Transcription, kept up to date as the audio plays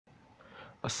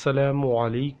अस्सलामु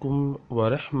अलैकुम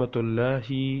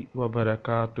वरहमतुल्लाहि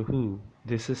वबरकातुहू।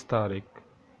 This is Tariq.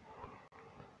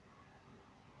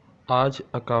 आज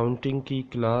अकाउंटिंग की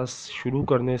क्लास शुरू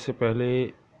करने से पहले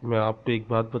मैं आपको एक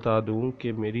बात बता दूं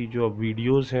कि मेरी जो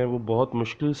वीडियोस हैं वो बहुत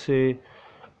मुश्किल से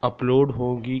अपलोड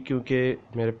होंगी, क्योंकि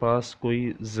मेरे पास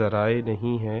कोई ज़राए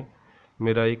नहीं है।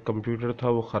 मेरा एक कंप्यूटर था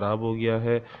वो ख़राब हो गया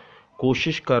है।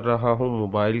 कोशिश कर रहा हूँ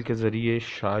मोबाइल के ज़रिए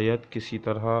शायद किसी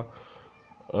तरह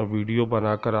वीडियो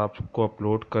बनाकर आपको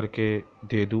अपलोड करके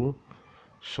दे दूं।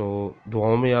 सो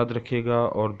दुआओं में याद रखिएगा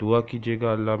और दुआ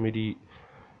कीजिएगा अल्लाह मेरी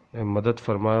मदद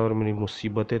फरमाए और मेरी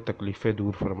मुसीबतें तकलीफ़ें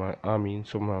दूर फरमाए। आमीन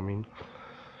सुम्मा आमीन।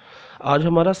 आज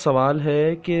हमारा सवाल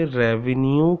है कि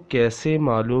रेवेन्यू कैसे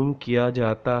मालूम किया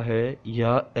जाता है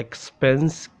या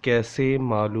एक्सपेंस कैसे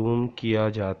मालूम किया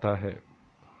जाता है।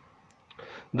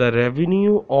 The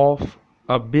revenue of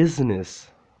a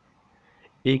business,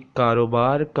 एक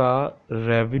कारोबार का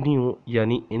रेवेन्यू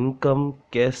यानी इनकम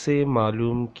कैसे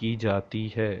मालूम की जाती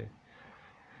है।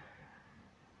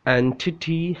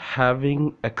 Entity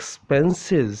having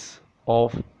expenses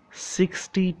of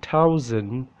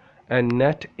 60,000 and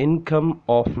net income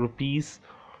of rupees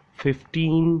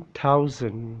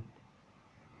 15,000.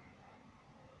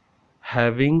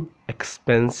 Having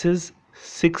expenses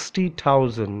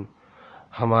 60,000,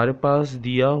 हमारे पास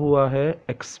दिया हुआ है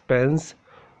expense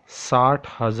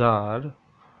 60,000,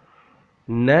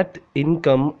 net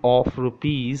income of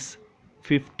rupees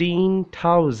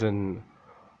 15,000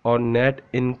 और नेट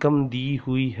इनकम दी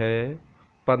हुई है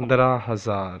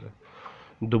 15,000।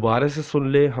 दोबारा से सुन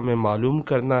ले, हमें मालूम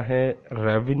करना है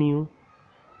रेवेन्यू।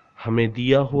 हमें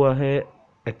दिया हुआ है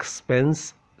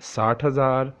एक्सपेंस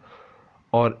 60,000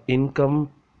 और इनकम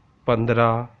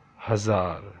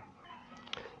 15,000।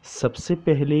 सबसे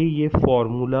पहले ये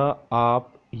फॉर्मूला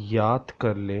आप याद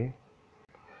कर लें।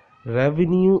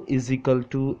 Revenue is equal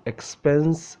to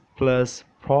expense plus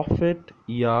profit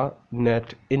या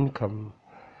net income.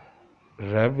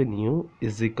 Revenue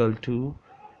is equal to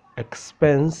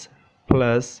expense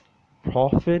plus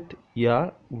profit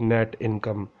या नेट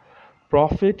इनकम।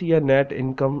 प्रॉफिट या नेट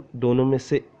इनकम दोनों में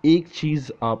से एक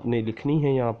चीज़ आपने लिखनी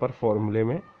है यहाँ पर फॉर्मूले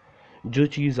में, जो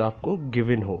चीज़ आपको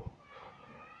गिवन हो।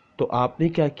 तो आपने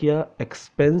क्या किया,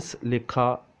 एक्सपेंस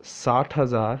लिखा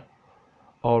 60,000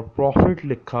 और प्रॉफिट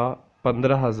लिखा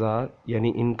 15,000, यानी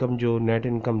इनकम जो नेट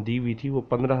इनकम दी हुई थी वो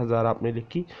 15,000 आपने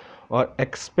लिखी और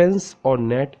एक्सपेंस और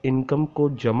नेट इनकम को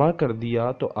जमा कर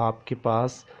दिया तो आपके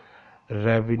पास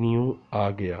रेवेन्यू आ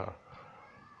गया।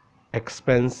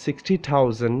 एक्सपेंस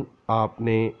 60,000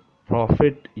 आपने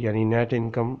प्रॉफिट यानी नेट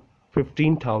इनकम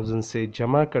 15,000 से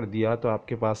जमा कर दिया तो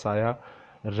आपके पास आया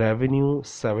रेवेन्यू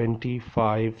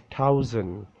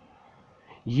 75,000।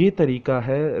 ये तरीका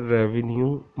है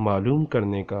रेवेन्यू मालूम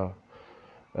करने का।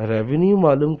 रेवेन्यू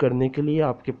मालूम करने के लिए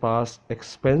आपके पास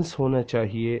एक्सपेंस होना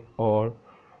चाहिए और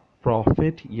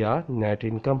प्रॉफिट या नेट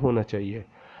इनकम होना चाहिए।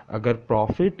 अगर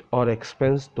प्रॉफिट और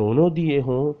एक्सपेंस दोनों दिए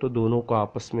हों तो दोनों को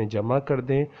आपस में जमा कर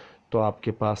दें तो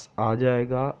आपके पास आ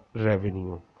जाएगा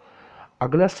रेवेन्यू।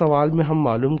 अगला सवाल में हम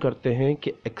मालूम करते हैं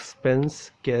कि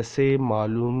एक्सपेंस कैसे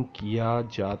मालूम किया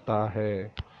जाता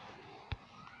है।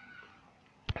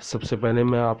 सबसे पहले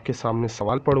मैं आपके सामने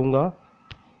सवाल पढ़ूंगा।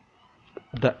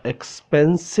 The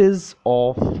expenses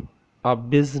of a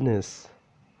business,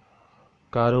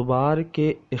 कारोबार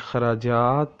के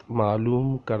अखराजात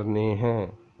मालूम करने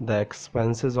हैं। The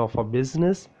expenses of a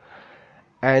business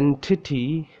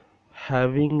entity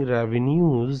having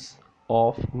revenues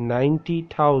of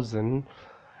 90,000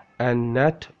 and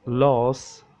net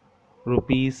loss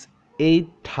rupees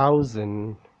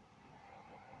 8,000।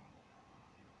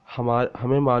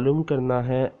 हमें मालूम करना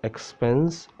है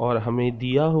एक्सपेंस और हमें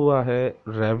दिया हुआ है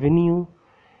रेवेन्यू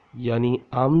यानी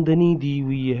आमदनी दी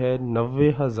हुई है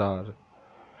 90,000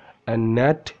 एंड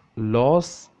नेट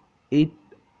लॉस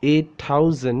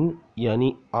 8,000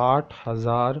 यानी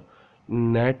 8,000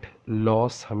 नेट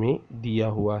लॉस हमें दिया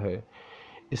हुआ है।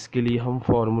 इसके लिए हम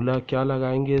फॉर्मूला क्या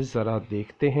लगाएंगे ज़रा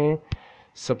देखते हैं।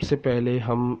 सबसे पहले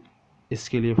हम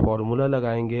इसके लिए फॉर्मूला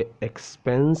लगाएंगे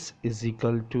expense is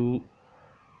equal to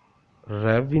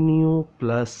revenue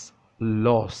plus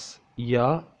loss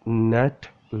या net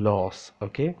loss.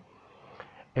 Okay,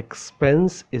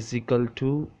 expense is equal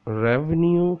to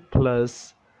revenue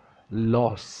plus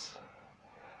loss.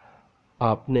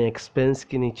 आपने एक्सपेंस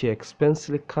के नीचे एक्सपेंस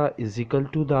लिखा, इज इक्वल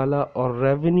टू डाला और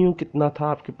रेवेन्यू कितना था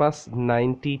आपके पास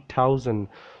 90,000,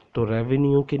 तो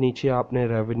रेवेन्यू के नीचे आपने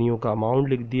रेवेन्यू का अमाउंट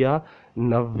लिख दिया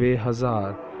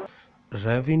 90,000।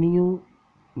 रेवेन्यू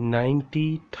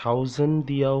 90,000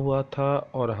 दिया हुआ था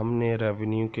और हमने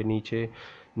रेवेन्यू के नीचे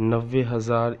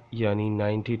 90,000 यानी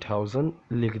 90,000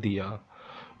 लिख दिया।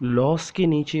 लॉस के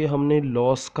नीचे हमने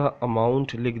लॉस का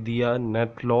अमाउंट लिख दिया,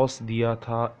 नेट लॉस दिया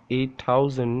था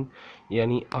 8000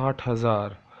 यानी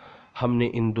 8000। हमने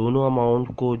इन दोनों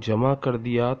अमाउंट को जमा कर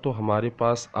दिया तो हमारे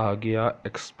पास आ गया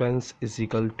एक्सपेंस इज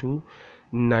इक्वल टू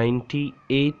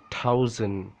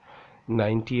 98,000।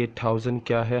 98,000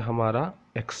 क्या है हमारा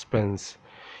एक्सपेंस।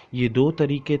 ये दो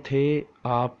तरीके थे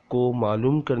आपको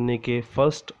मालूम करने के,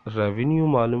 फर्स्ट रेवेन्यू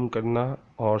मालूम करना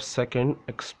और सेकंड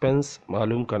एक्सपेंस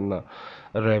मालूम करना।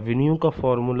 रेवेन्यू का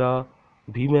फॉर्मूला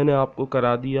भी मैंने आपको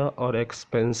करा दिया और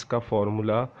एक्सपेंस का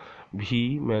फॉर्मूला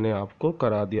भी मैंने आपको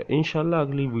करा दिया। इंशाल्लाह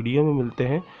अगली वीडियो में मिलते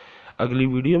हैं। अगली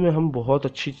वीडियो में हम बहुत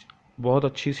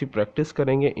अच्छी सी प्रैक्टिस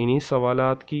करेंगे इन्हीं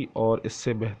सवालात की और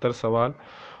इससे बेहतर सवाल,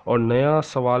 और नया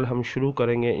सवाल हम शुरू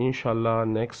करेंगे इंशाल्लाह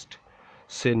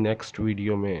नेक्स्ट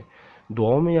वीडियो में।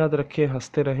 दुआओं में याद रखें,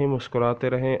 हंसते रहें, मुस्कुराते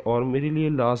रहें और मेरे लिए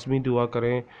लाजमी दुआ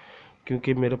करें,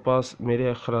 क्योंकि मेरे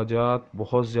अखराजात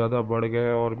बहुत ज़्यादा बढ़ गए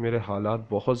हैं और मेरे हालात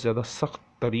बहुत ज़्यादा सख्त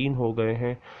तरीन हो गए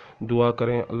हैं। दुआ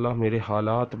करें अल्लाह मेरे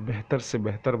हालात बेहतर से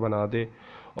बेहतर बना दे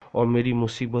और मेरी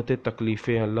मुसीबतें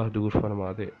तकलीफ़ें अल्लाह दूर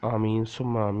फरमा दे। आमीन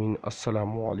सुम्मा आमीन।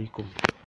 अस्सलामु अलैकुम।